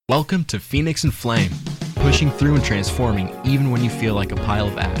Welcome to Phoenix and Flame, pushing through and transforming even when you feel like a pile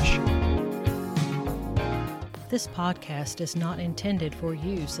of ash. This podcast is not intended for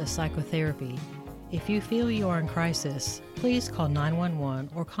use as psychotherapy. If you feel you are in crisis, please call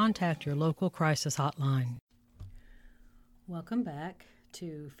 911 or contact your local crisis hotline. Welcome back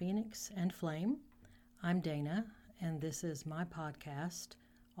to Phoenix and Flame. I'm Dana, and this is my podcast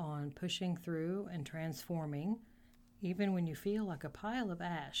on pushing through and transforming even when you feel like a pile of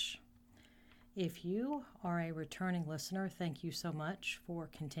ash. If you are a returning listener, thank you so much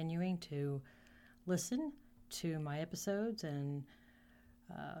for continuing to listen to my episodes and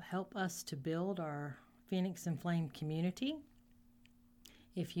help us to build our Phoenix and Flame community.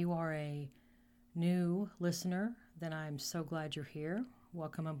 If you are a new listener, then I'm so glad you're here.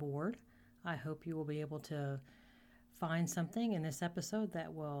 Welcome aboard. I hope you will be able to find something in this episode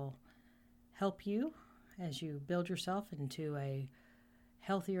that will help you as you build yourself into a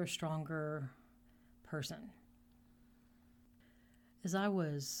healthier, stronger person. As I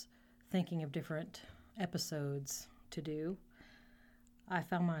was thinking of different episodes to do, I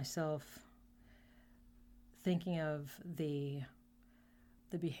found myself thinking of the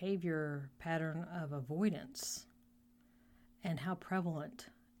behavior pattern of avoidance and how prevalent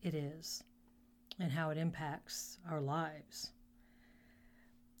it is and how it impacts our lives.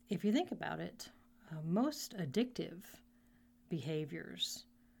 If you think about it, most addictive behaviors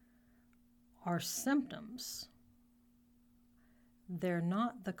are symptoms. They're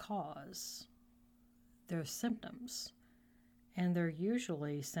not the cause. They're symptoms. And they're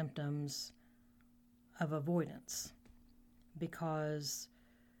usually symptoms of avoidance, because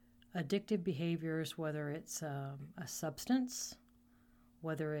addictive behaviors, whether it's a substance,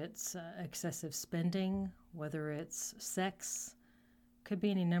 whether it's excessive spending, whether it's sex, could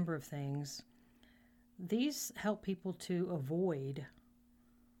be any number of things. These help people to avoid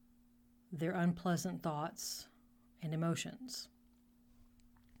their unpleasant thoughts and emotions.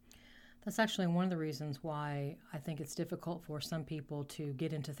 That's actually one of the reasons why I think it's difficult for some people to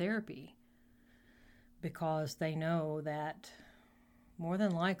get into therapy, because they know that more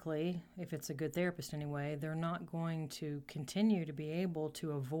than likely, if it's a good therapist anyway, they're not going to continue to be able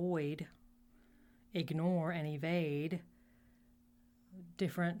to avoid, ignore, and evade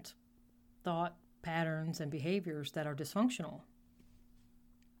different thought patterns and behaviors that are dysfunctional.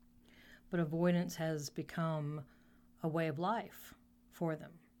 But avoidance has become a way of life for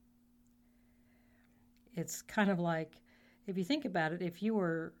them. It's kind of like, if you think about it, if you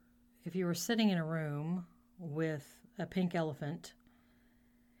were sitting in a room with a pink elephant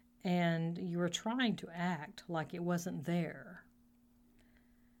and you were trying to act like it wasn't there,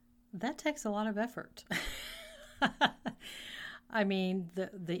 that takes a lot of effort. I mean,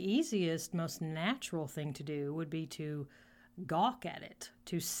 the easiest, most natural thing to do would be to gawk at it,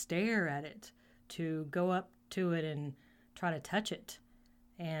 to stare at it, to go up to it and try to touch it,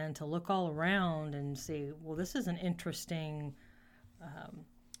 and to look all around and see, well, this is an interesting,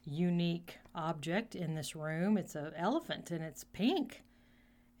 unique object in this room. It's an elephant and it's pink.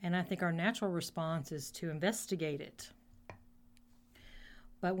 And I think our natural response is to investigate it.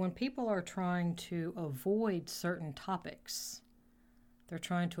 But when people are trying to avoid certain topics, they're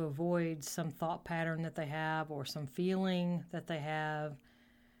trying to avoid some thought pattern that they have or some feeling that they have,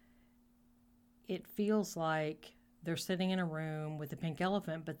 it feels like they're sitting in a room with a pink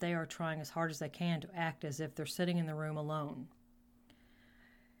elephant, but they are trying as hard as they can to act as if they're sitting in the room alone.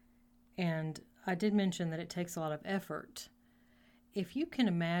 And I did mention that it takes a lot of effort. If you can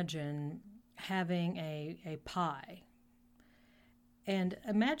imagine having a pie, and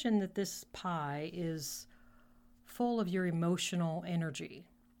imagine that this pie is full of your emotional energy,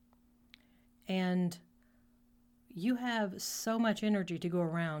 and you have so much energy to go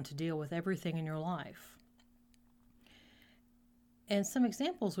around to deal with everything in your life. And some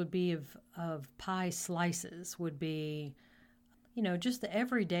examples would be of pie slices would be, just the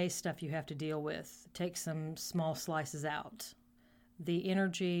everyday stuff you have to deal with. Take some small slices out. The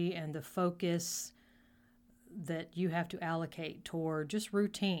energy and the focus that you have to allocate toward just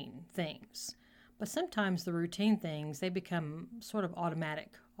routine things. But sometimes the routine things, they become sort of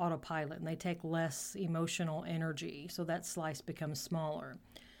automatic, autopilot, and they take less emotional energy, so that slice becomes smaller.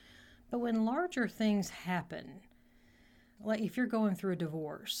 But when larger things happen, like if you're going through a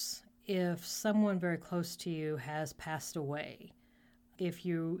divorce, if someone very close to you has passed away, if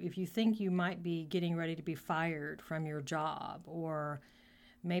you think you might be getting ready to be fired from your job, or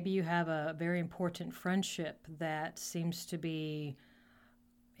maybe you have a very important friendship that seems to be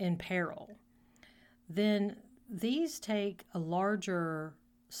in peril, then these take a larger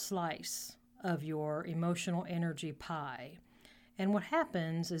slice of your emotional energy pie And what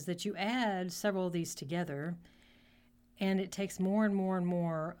happens is that you add several of these together, and it takes more and more and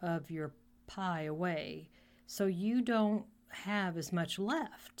more of your pie away. So you don't have as much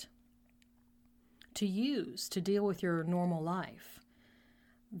left to use to deal with your normal life.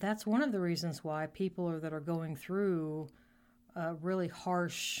 That's one of the reasons why people that are going through really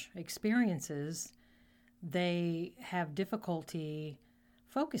harsh experiences, they have difficulty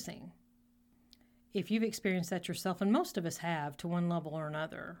focusing. If you've experienced that yourself, and most of us have to one level or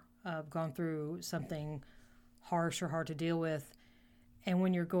another, gone through something harsh or hard to deal with, and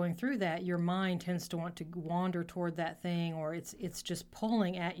when you're going through that, your mind tends to want to wander toward that thing, or it's just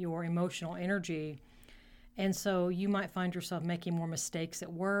pulling at your emotional energy. And so you might find yourself making more mistakes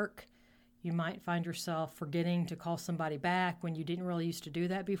at work. You might find yourself forgetting to call somebody back when you didn't really used to do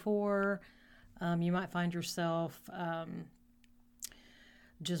that before. You might find yourself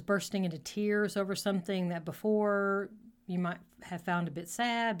just bursting into tears over something that before you might have found a bit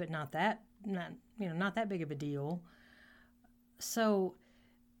sad, but not that big of a deal. So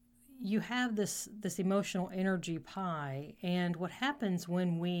you have this emotional energy pie, and what happens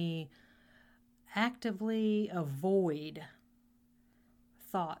when we actively avoid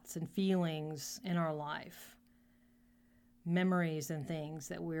thoughts and feelings in our life, memories and things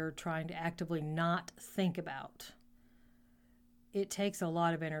that we're trying to actively not think about, it takes a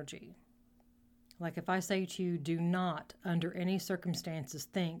lot of energy. Like if I say to you, do not, under any circumstances,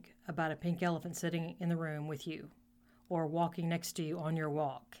 think about a pink elephant sitting in the room with you or walking next to you on your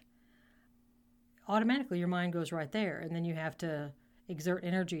walk, automatically your mind goes right there, and then you have to exert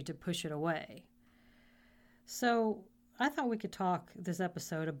energy to push it away. So I thought we could talk this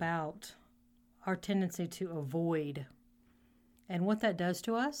episode about our tendency to avoid and what that does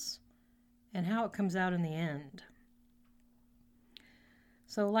to us and how it comes out in the end.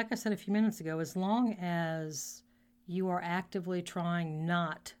 So like I said a few minutes ago, as long as you are actively trying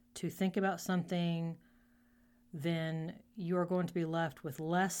not to think about something, then you are going to be left with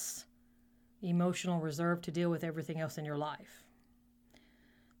less emotional reserve to deal with everything else in your life.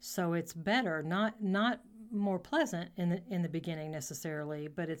 So it's better, not more pleasant in the beginning necessarily,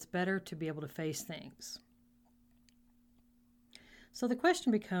 but it's better to be able to face things. So the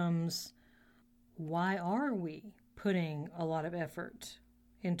question becomes, why are we putting a lot of effort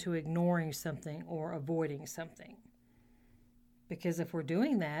into ignoring something or avoiding something? Because if we're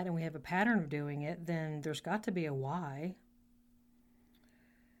doing that and we have a pattern of doing it, then there's got to be a why.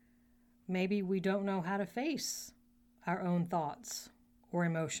 Maybe we don't know how to face our own thoughts or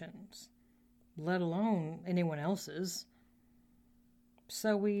emotions, let alone anyone else's.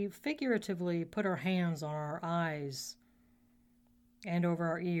 So we figuratively put our hands on our eyes and over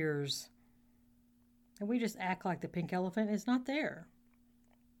our ears, and we just act like the pink elephant is not there.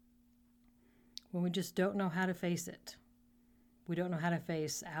 When we just don't know how to face it. We don't know how to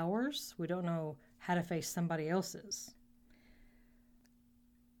face ours. We don't know how to face somebody else's.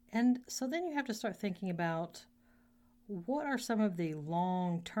 And so then you have to start thinking about, what are some of the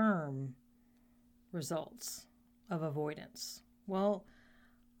long-term results of avoidance? Well,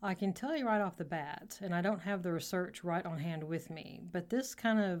 I can tell you right off the bat, and I don't have the research right on hand with me, but this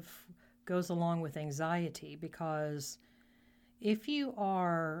kind of goes along with anxiety, because if you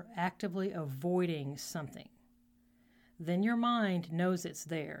are actively avoiding something, then your mind knows it's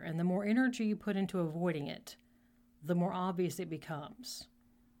there, and the more energy you put into avoiding it, the more obvious it becomes.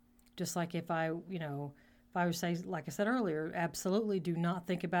 Just like if I would say, like I said earlier, absolutely do not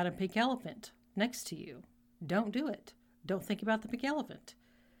think about a pink elephant next to you. Don't do it. Don't think about the pink elephant.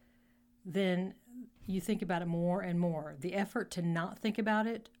 Then you think about it more and more. The effort to not think about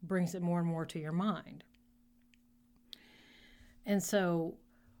it brings it more and more to your mind. And so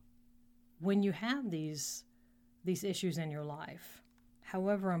when you have these issues in your life,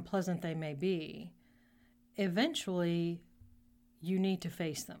 however unpleasant they may be, eventually you need to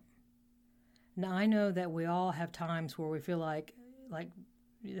face them. Now, I know that we all have times where we feel like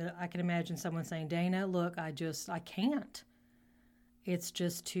I can imagine someone saying, Dana, look, I can't. It's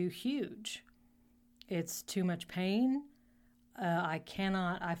just too huge. It's too much pain. I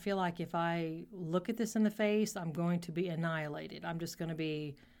cannot. I feel like if I look at this in the face, I'm going to be annihilated. I'm just going to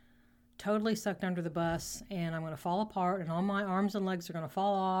be totally sucked under the bus, and I'm going to fall apart, and all my arms and legs are going to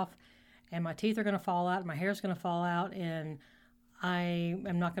fall off, and my teeth are going to fall out, and my hair's going to fall out, and I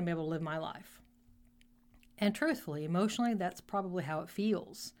am not going to be able to live my life. And truthfully, emotionally, that's probably how it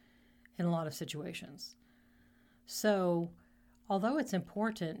feels in a lot of situations. So, although it's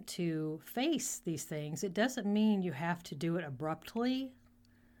important to face these things, it doesn't mean you have to do it abruptly.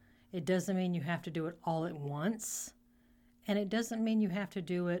 It doesn't mean you have to do it all at once. And it doesn't mean you have to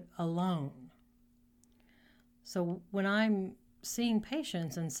do it alone. So when I'm seeing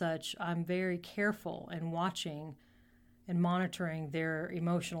patients and such, I'm very careful and watching and monitoring their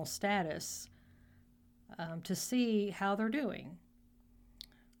emotional status to see how they're doing.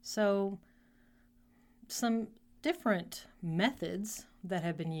 So some different methods that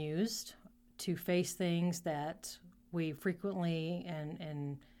have been used to face things that we frequently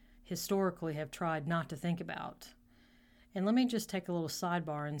and historically have tried not to think about. And let me just take a little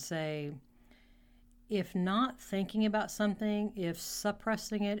sidebar and say, if not thinking about something, if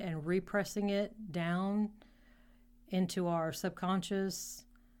suppressing it and repressing it down into our subconscious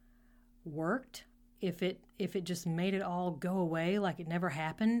worked, if it just made it all go away like it never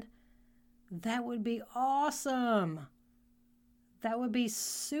happened, that would be awesome. That would be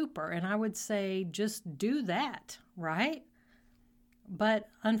super. And I would say just do that, right? But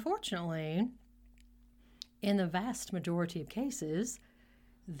unfortunately, in the vast majority of cases,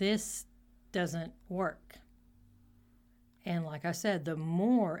 this doesn't work. And like I said, the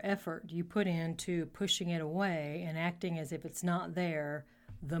more effort you put into pushing it away and acting as if it's not there,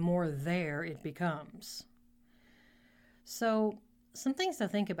 the more there it becomes. So some things to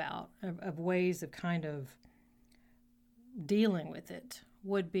think about of ways of kind of dealing with it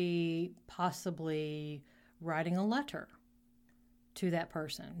would be possibly writing a letter to that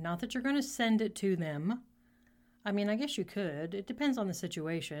person. Not that you're going to send it to them. I mean, I guess you could. It depends on the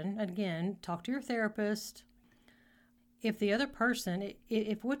situation. Again, talk to your therapist. If the other person,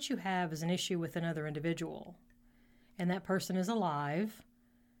 if what you have is an issue with another individual, and that person is alive,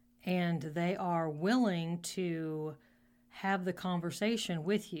 and they are willing to have the conversation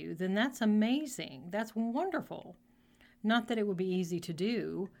with you, then that's amazing. That's wonderful. Not that it would be easy to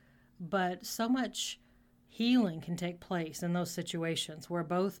do, but so much healing can take place in those situations where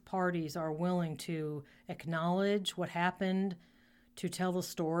both parties are willing to acknowledge what happened, to tell the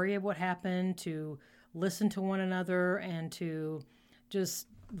story of what happened, to listen to one another, and to just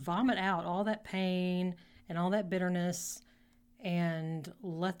vomit out all that pain and all that bitterness and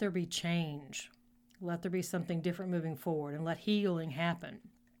let there be change. Let there be something different moving forward and let healing happen.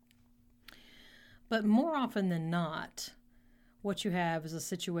 But more often than not, what you have is a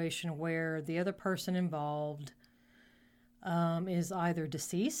situation where the other person involved is either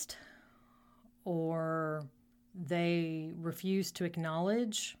deceased or they refuse to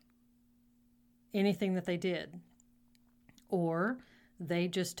acknowledge anything that they did, or they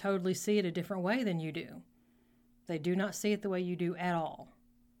just totally see it a different way than you do. They do not see it the way you do at all.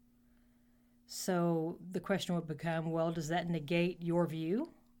 So the question would become, well, does that negate your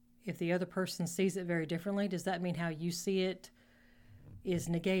view? If the other person sees it very differently, does that mean how you see it is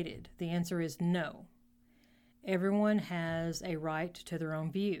negated? The answer is no. Everyone has a right to their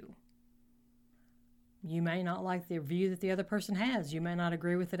own view. You may not like the view that the other person has. You may not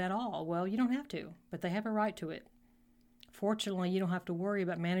agree with it at all. Well, you don't have to, but they have a right to it. Fortunately, you don't have to worry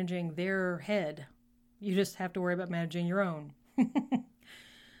about managing their head. You just have to worry about managing your own.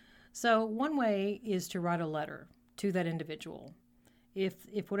 So one way is to write a letter to that individual.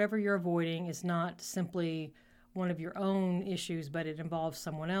 If whatever you're avoiding is not simply one of your own issues, but it involves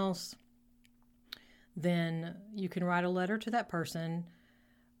someone else, then you can write a letter to that person.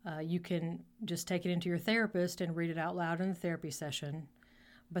 You can just take it into your therapist and read it out loud in the therapy session.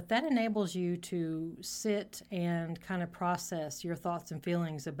 But that enables you to sit and kind of process your thoughts and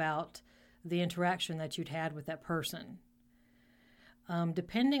feelings about the interaction that you'd had with that person.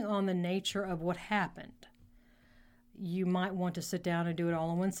 Depending on the nature of what happened, you might want to sit down and do it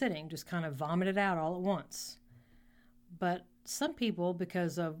all in one sitting, just kind of vomit it out all at once. But some people,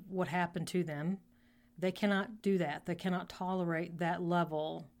 because of what happened to them, they cannot do that. They cannot tolerate that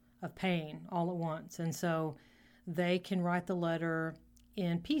level of pain all at once. And so they can write the letter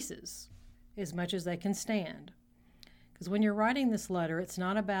in pieces as much as they can stand. Because when you're writing this letter, it's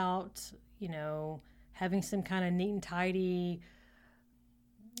not about, having some kind of neat and tidy,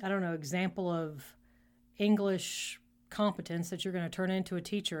 example of English competence that you're going to turn into a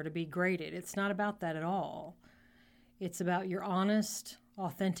teacher to be graded. It's not about that at all. It's about your honest,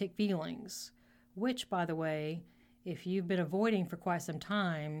 authentic feelings, which, by the way, if you've been avoiding for quite some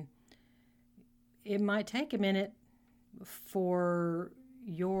time, it might take a minute for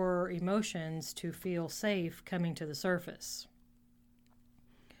your emotions to feel safe coming to the surface.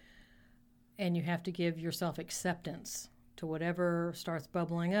 And you have to give yourself acceptance to whatever starts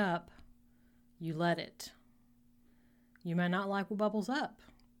bubbling up. You let it. You might not like what bubbles up.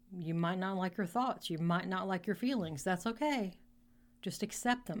 You might not like your thoughts. You might not like your feelings. That's okay. Just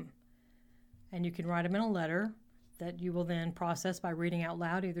accept them. And you can write them in a letter that you will then process by reading out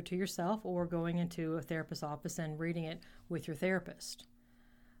loud, either to yourself or going into a therapist's office and reading it with your therapist.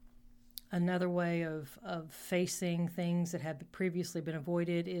 Another way of facing things that have previously been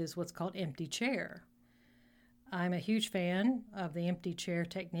avoided is what's called empty chair. I'm a huge fan of the empty chair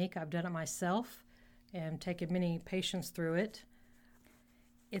technique. I've done it myself and taken many patients through it.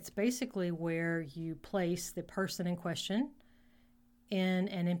 It's basically where you place the person in question in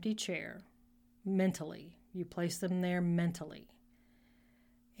an empty chair mentally. You place them there mentally.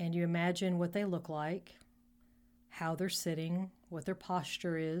 And you imagine what they look like, how they're sitting, what their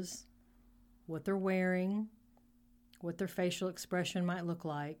posture is, what they're wearing, what their facial expression might look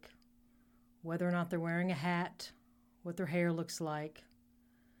like, whether or not they're wearing a hat, what their hair looks like.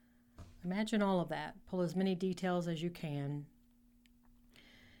 Imagine all of that. Pull as many details as you can.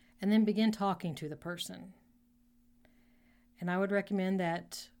 And then begin talking to the person. And I would recommend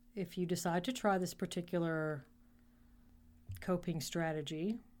that if you decide to try this particular coping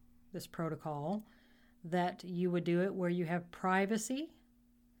strategy, this protocol, that you would do it where you have privacy,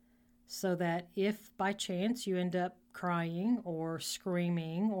 so that if by chance you end up crying or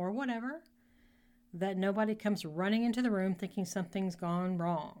screaming or whatever, that nobody comes running into the room thinking something's gone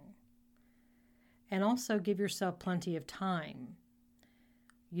wrong. And also give yourself plenty of time.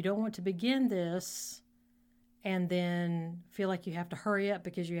 You don't want to begin this and then feel like you have to hurry up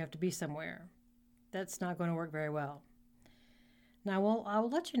because you have to be somewhere. That's not going to work very well. Now, I will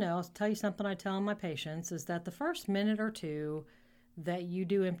let you know, I'll tell you something I tell my patients, is that the first minute or two that you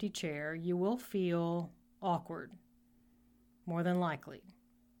do empty chair, you will feel awkward, more than likely.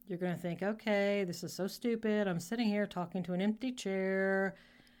 You're going to think, okay, this is so stupid. I'm sitting here talking to an empty chair.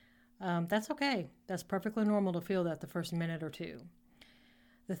 That's okay. That's perfectly normal to feel that the first minute or two.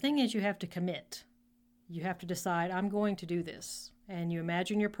 The thing is, you have to commit. You have to decide, I'm going to do this. And you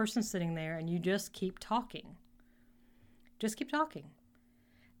imagine your person sitting there and you just keep talking. Just keep talking.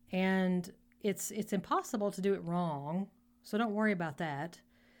 And it's impossible to do it wrong, so don't worry about that.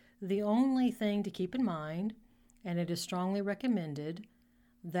 The only thing to keep in mind, and it is strongly recommended,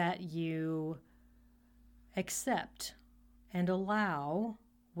 that you accept and allow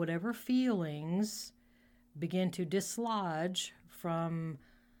whatever feelings begin to dislodge from,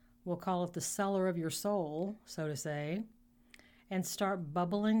 we'll call it the cellar of your soul, so to say, and start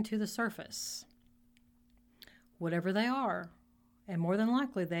bubbling to the surface. Whatever they are, and more than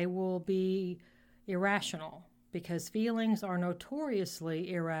likely they will be irrational, because feelings are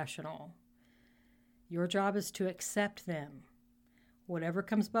notoriously irrational. Your job is to accept them, whatever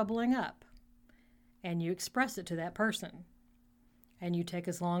comes bubbling up, and you express it to that person. And you take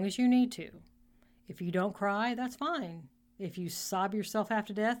as long as you need to. If you don't cry, that's fine. If you sob yourself half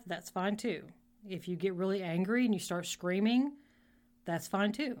to death, that's fine too. If you get really angry and you start screaming, that's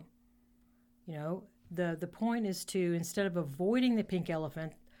fine too. You know, the point is to, instead of avoiding the pink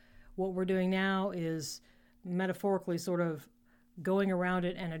elephant, what we're doing now is metaphorically sort of going around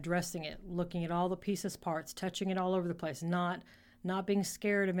it and addressing it, looking at all the pieces, parts, touching it all over the place, not being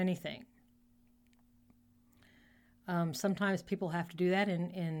scared of anything. Sometimes people have to do that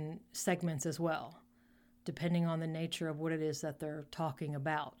in segments as well, depending on the nature of what it is that they're talking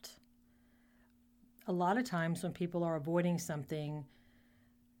about. A lot of times when people are avoiding something,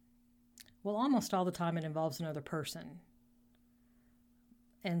 well, almost all the time it involves another person.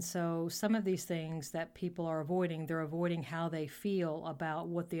 And so some of these things that people are avoiding, they're avoiding how they feel about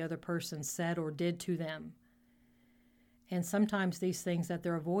what the other person said or did to them. And sometimes these things that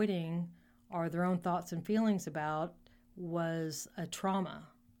they're avoiding are their own thoughts and feelings about was a trauma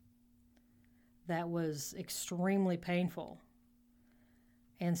that was extremely painful.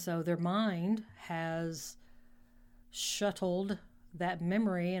 And so their mind has shuttled that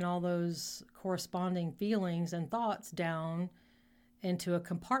memory and all those corresponding feelings and thoughts down into a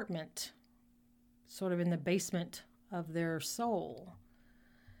compartment, sort of in the basement of their soul.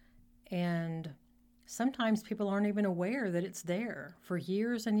 And sometimes people aren't even aware that it's there for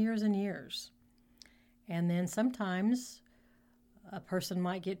years and years and years. And then sometimes a person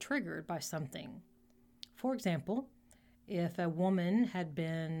might get triggered by something. For example, if a woman had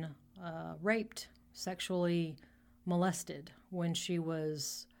been raped, sexually molested when she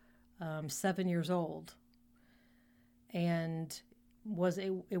was 7 years old, and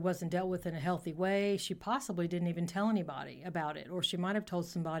it wasn't dealt with in a healthy way, she possibly didn't even tell anybody about it, or she might have told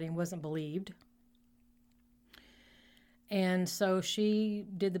somebody and wasn't believed. And so she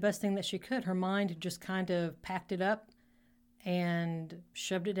did the best thing that she could. Her mind just kind of packed it up and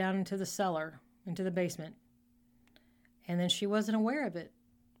shoved it down into the cellar, into the basement. And then she wasn't aware of it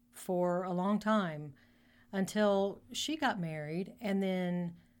for a long time until she got married and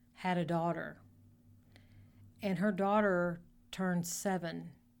then had a daughter. And her daughter turned 7.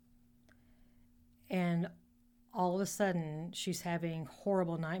 And all of a sudden she's having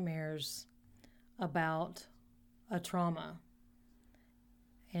horrible nightmares about a trauma.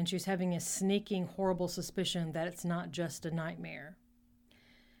 And she's having a sneaking, horrible suspicion that it's not just a nightmare.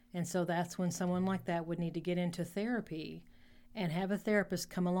 And so that's when someone like that would need to get into therapy and have a therapist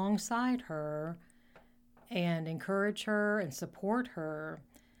come alongside her and encourage her and support her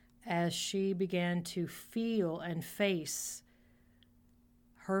as she began to feel and face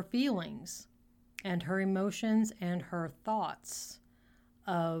her feelings and her emotions and her thoughts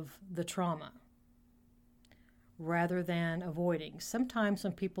of the trauma, rather than avoiding. Sometimes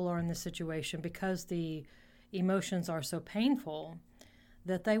when people are in this situation, because the emotions are so painful,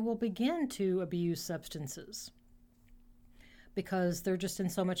 that they will begin to abuse substances because they're just in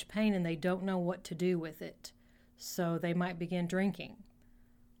so much pain and they don't know what to do with it. So they might begin drinking,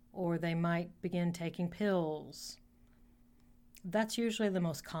 or they might begin taking pills. That's usually the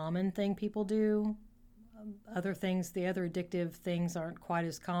most common thing people do. Other things, the other addictive things aren't quite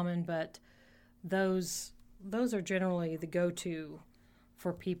as common, but those are generally the go-to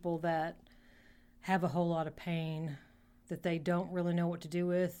for people that have a whole lot of pain that they don't really know what to do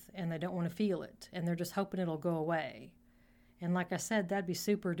with, and they don't want to feel it, and they're just hoping it'll go away. And like I said, that'd be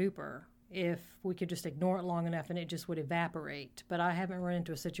super duper if we could just ignore it long enough and it just would evaporate. But I haven't run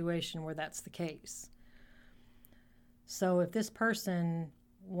into a situation where that's the case. So if this person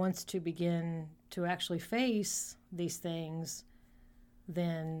wants to begin to actually face these things,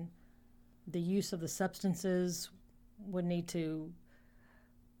 then the use of the substances would need to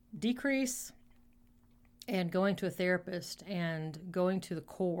decrease, and going to a therapist and going to the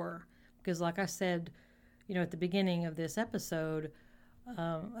core. Because like I said, at the beginning of this episode,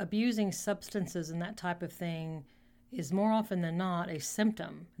 abusing substances and that type of thing is more often than not a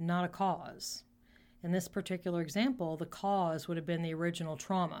symptom, not a cause. In this particular example, the cause would have been the original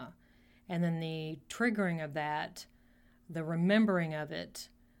trauma. And then the triggering of that, the remembering of it,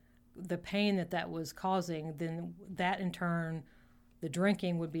 the pain that was causing, then that in turn, the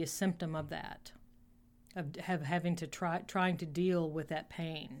drinking would be a symptom of that, of having to trying to deal with that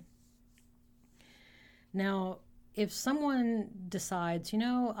pain. Now, if someone decides,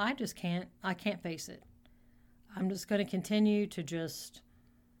 I can't face it. I'm just going to continue to just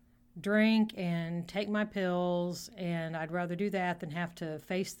drink and take my pills, and I'd rather do that than have to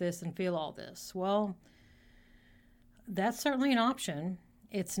face this and feel all this. Well, that's certainly an option.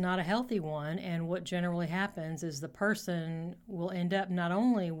 It's not a healthy one, and what generally happens is the person will end up not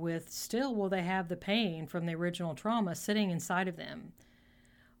only with still will they have the pain from the original trauma sitting inside of them,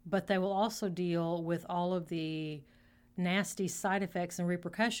 but they will also deal with all of the nasty side effects and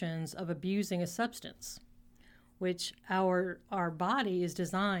repercussions of abusing a substance, which our body is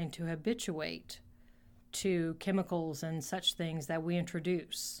designed to habituate to chemicals and such things that we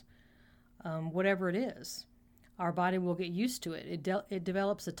introduce, whatever it is. Our body will get used to it. It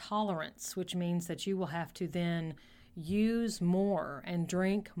develops a tolerance, which means that you will have to then use more and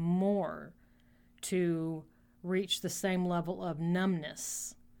drink more to reach the same level of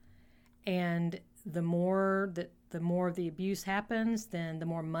numbness. And the more of the abuse happens, then the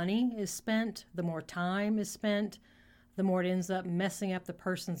more money is spent, the more time is spent, the more it ends up messing up the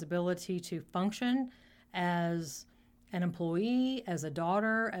person's ability to function as an employee, as a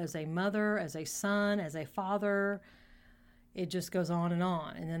daughter, as a mother, as a son, as a father. It just goes on.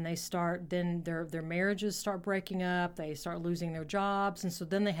 And then their marriages start breaking up, they start losing their jobs, and so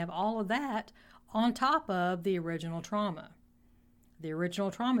then they have all of that on top of the original trauma. The original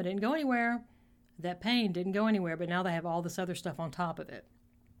trauma didn't go anywhere. That pain didn't go anywhere, but now they have all this other stuff on top of it.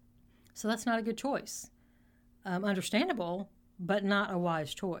 So that's not a good choice. Understandable, but not a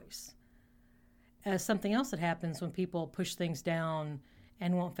wise choice. Something else that happens when people push things down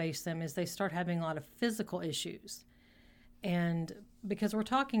and won't face them is they start having a lot of physical issues. And because we're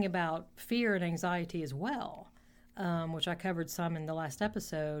talking about fear and anxiety as well, which I covered some in the last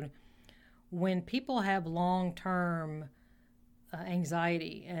episode, when people have long-term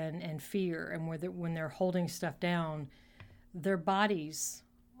anxiety and fear, and when they're holding stuff down, their bodies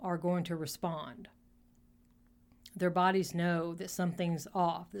are going to respond. Their bodies know that something's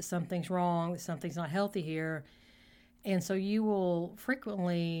off, that something's wrong, that something's not healthy here. And so you will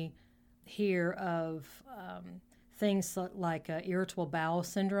frequently hear of things like irritable bowel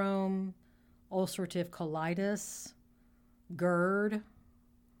syndrome, ulcerative colitis, GERD,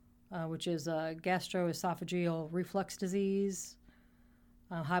 which is gastroesophageal reflux disease,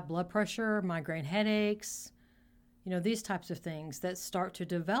 high blood pressure, migraine headaches, these types of things that start to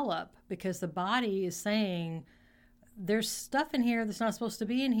develop because the body is saying, there's stuff in here that's not supposed to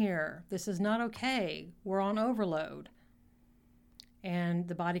be in here. This is not okay. We're on overload. And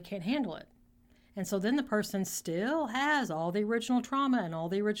the body can't handle it. And so then the person still has all the original trauma and all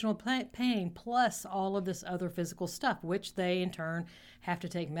the original pain, plus all of this other physical stuff, which they in turn have to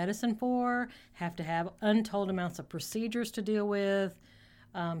take medicine for, have to have untold amounts of procedures to deal with,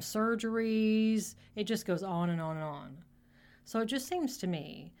 surgeries. It just goes on and on and on. So it just seems to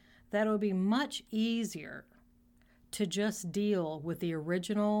me that it would be much easier to just deal with the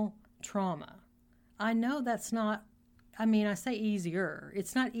original trauma. I know that's not, I say easier.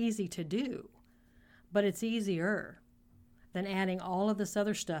 It's not easy to do, but it's easier than adding all of this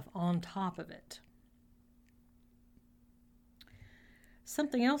other stuff on top of it.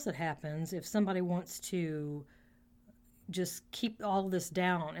 Something else that happens if somebody wants to just keep all of this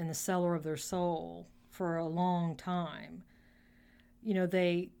down in the cellar of their soul for a long time,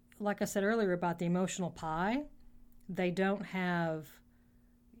 they, like I said earlier about the emotional pie, they don't have,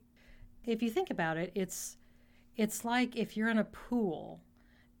 if you think about it, it's like if you're in a pool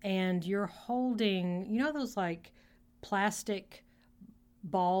and you're holding, those like plastic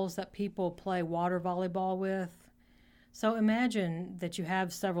balls that people play water volleyball with. So imagine that you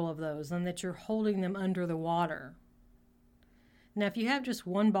have several of those and that you're holding them under the water. Now, if you have just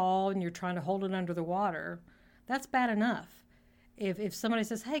one ball and you're trying to hold it under the water, that's bad enough. If somebody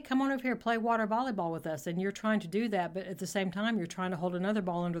says, hey, come on over here, play water volleyball with us, and you're trying to do that, but at the same time you're trying to hold another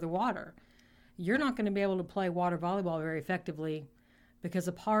ball under the water, you're not going to be able to play water volleyball very effectively because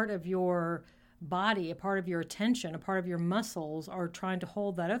a part of your body, a part of your attention, a part of your muscles are trying to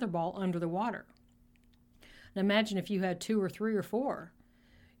hold that other ball under the water. Now imagine if you had 2 or 3 or 4,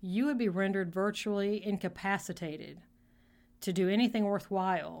 you would be rendered virtually incapacitated to do anything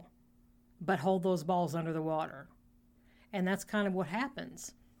worthwhile but hold those balls under the water. And that's kind of what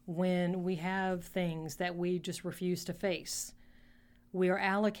happens when we have things that we just refuse to face. We are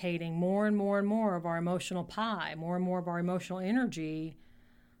allocating more and more and more of our emotional pie, more and more of our emotional energy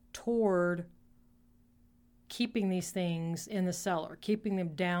toward keeping these things in the cellar, keeping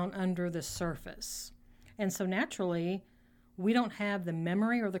them down under the surface. And so naturally, we don't have the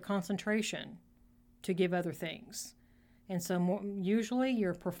memory or the concentration to give other things. And so usually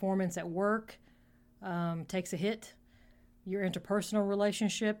your performance at work takes a hit. Your interpersonal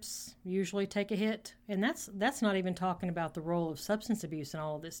relationships usually take a hit. And that's not even talking about the role of substance abuse in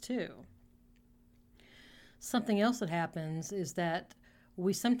all of this too. Something else that happens is that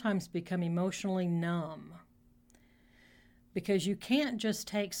we sometimes become emotionally numb because you can't just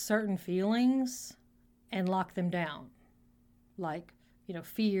take certain feelings and lock them down, like,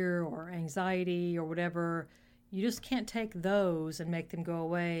 fear or anxiety or whatever. You just can't take those and make them go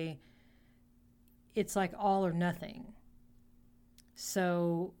away. It's like all or nothing.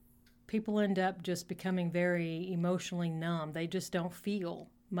 So people end up just becoming very emotionally numb. They just don't feel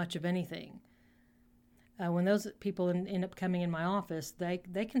much of anything. When those people end up coming in my office,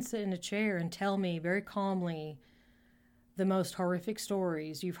 they can sit in a chair and tell me very calmly the most horrific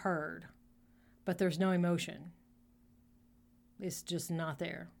stories you've heard, but there's no emotion. It's just not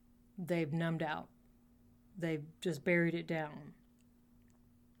there. They've numbed out. They've just buried it down.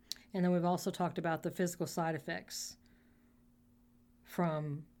 And then we've also talked about the physical side effects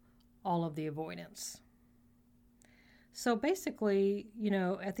from all of the avoidance. So basically,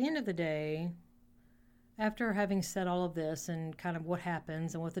 at the end of the day, after having said all of this and kind of what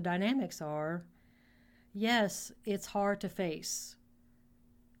happens and what the dynamics are, yes, it's hard to face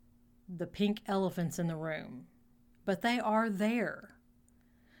the pink elephants in the room, but they are there.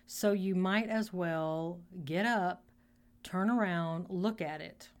 So you might as well get up, turn around, look at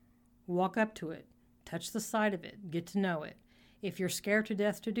it, walk up to it, touch the side of it, get to know it. If you're scared to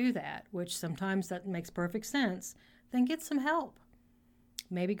death to do that, which sometimes that makes perfect sense, then get some help.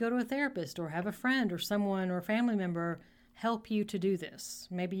 Maybe go to a therapist or have a friend or someone or a family member help you to do this.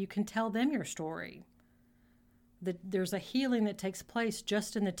 Maybe you can tell them your story. There's a healing that takes place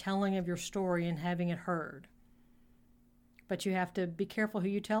just in the telling of your story and having it heard. But you have to be careful who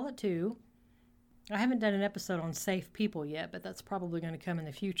you tell it to. I haven't done an episode on safe people yet, but that's probably going to come in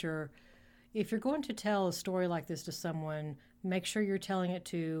the future. If you're going to tell a story like this to someone, make sure you're telling it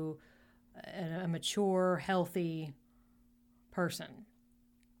to a mature, healthy person.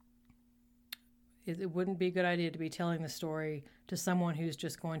 It wouldn't be a good idea to be telling the story to someone who's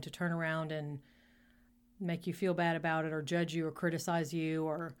just going to turn around and make you feel bad about it or judge you or criticize you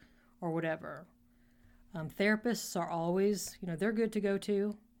or whatever. Therapists are always, they're good to go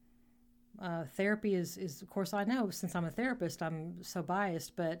to. Therapy is, of course, I know since I'm a therapist, I'm so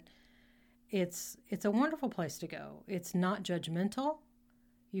biased, but it's a wonderful place to go. It's not judgmental.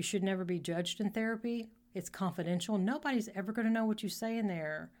 You should never be judged in therapy. It's confidential. Nobody's ever going to know what you say in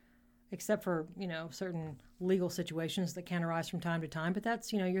there except for, certain legal situations that can arise from time to time. But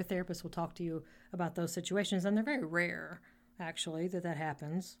that's, your therapist will talk to you about those situations, and they're very rare, actually, that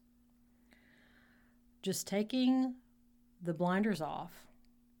happens. Just taking the blinders off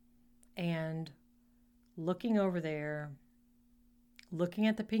and looking over there, looking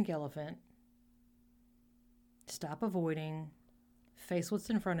at the pink elephant, stop avoiding, face what's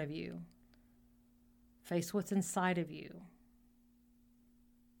in front of you, face what's inside of you.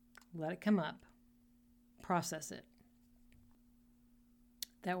 Let it come up. Process it.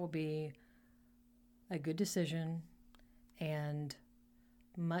 That will be a good decision and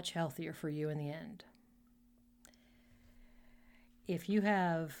much healthier for you in the end. If you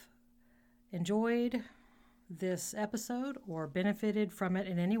have enjoyed this episode or benefited from it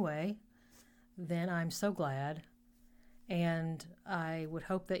in any way, then I'm so glad. And I would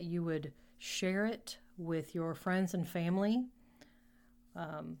hope that you would share it with your friends and family.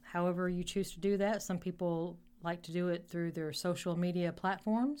 However you choose to do that. Some people like to do it through their social media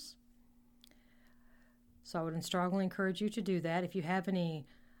platforms. So I would strongly encourage you to do that. If you have any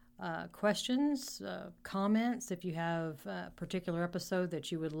questions, comments, if you have a particular episode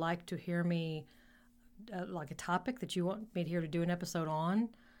that you would like to hear me, like a topic that you want me to hear to do an episode on,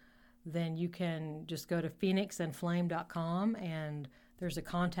 then you can just go to phoenixandflame.com, and there's a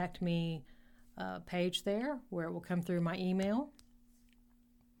contact me page there where it will come through my email.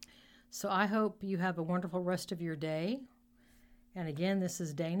 So I hope you have a wonderful rest of your day. And again, this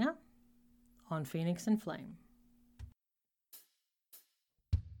is Dana on Phoenix and Flame.